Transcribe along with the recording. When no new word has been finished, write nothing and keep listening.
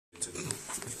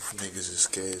Niggas is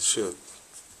scared shook.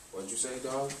 What'd you say,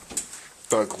 dog?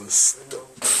 Thugless.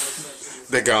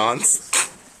 The Gons.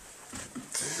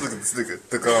 Look at this nigga.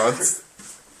 The Gons.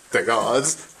 The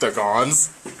Gons. The Gons.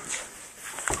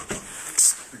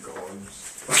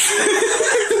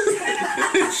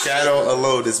 Shadow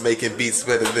alone is making beats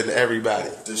better than everybody.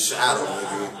 The Shadow,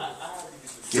 nigga.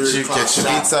 Get your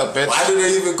beats up, bitch. Why do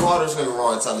they even call this nigga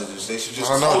Raw Intelligence? They should just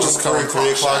call him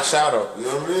 3 o'clock Shadow. You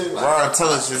know what I mean? Like, Raw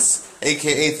Intelligence,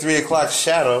 aka 3 o'clock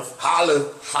Shadow. Holla.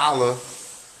 Holla.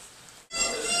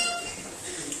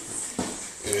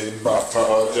 In my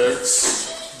projects.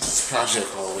 This project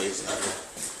always, nigga.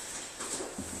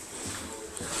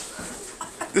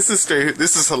 This is straight.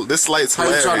 This light's hilarious. How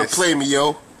you trying to play me,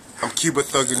 yo? I'm Cuba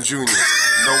Thuggin' Jr.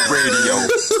 No radio.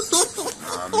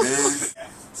 Man.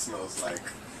 Smells like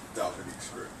Dominic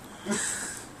script.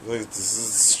 Look, this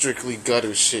is strictly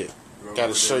gutter shit.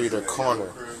 Gotta show you the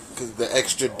corner. Cause the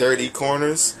extra dirty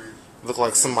corners look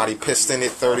like somebody pissed in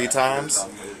it 30 times.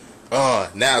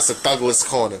 Now it's a Thugless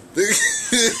corner.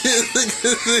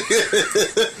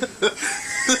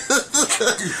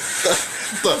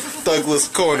 Thugless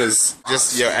corners.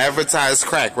 Just your advertised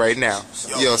crack right now.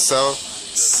 Yo, so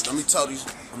let me tell these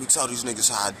niggas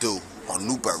how I do on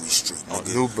Newberry Street, nigga.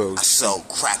 On Newberry. I sell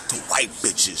crack to white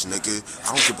bitches, nigga.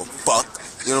 I don't give a fuck.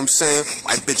 You know what I'm saying?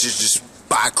 White bitches just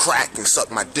buy crack and suck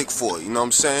my dick for it. You know what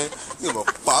I'm saying? You give a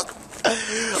fuck.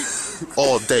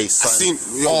 All day, son.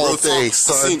 All day,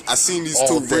 son. I seen these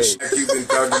two rich Cuban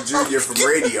Thuggin' Jr. from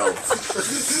radio.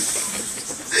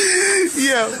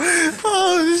 Yo,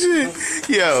 oh shit.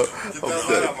 Yo, Get that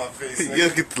light out my face, nigga. Yo,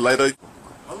 get the light on.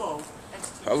 Hello.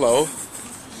 Hello.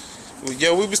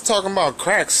 Yo, we was talking about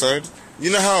crack, son.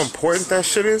 You know how important that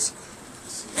shit is?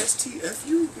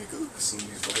 STFU, nigga. I seen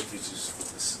these white bitches.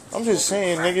 I'm just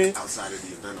saying, nigga. Outside of the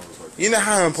event, I was like, You know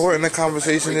how important the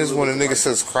conversation is when a nigga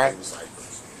says crack?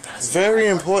 It's very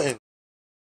important.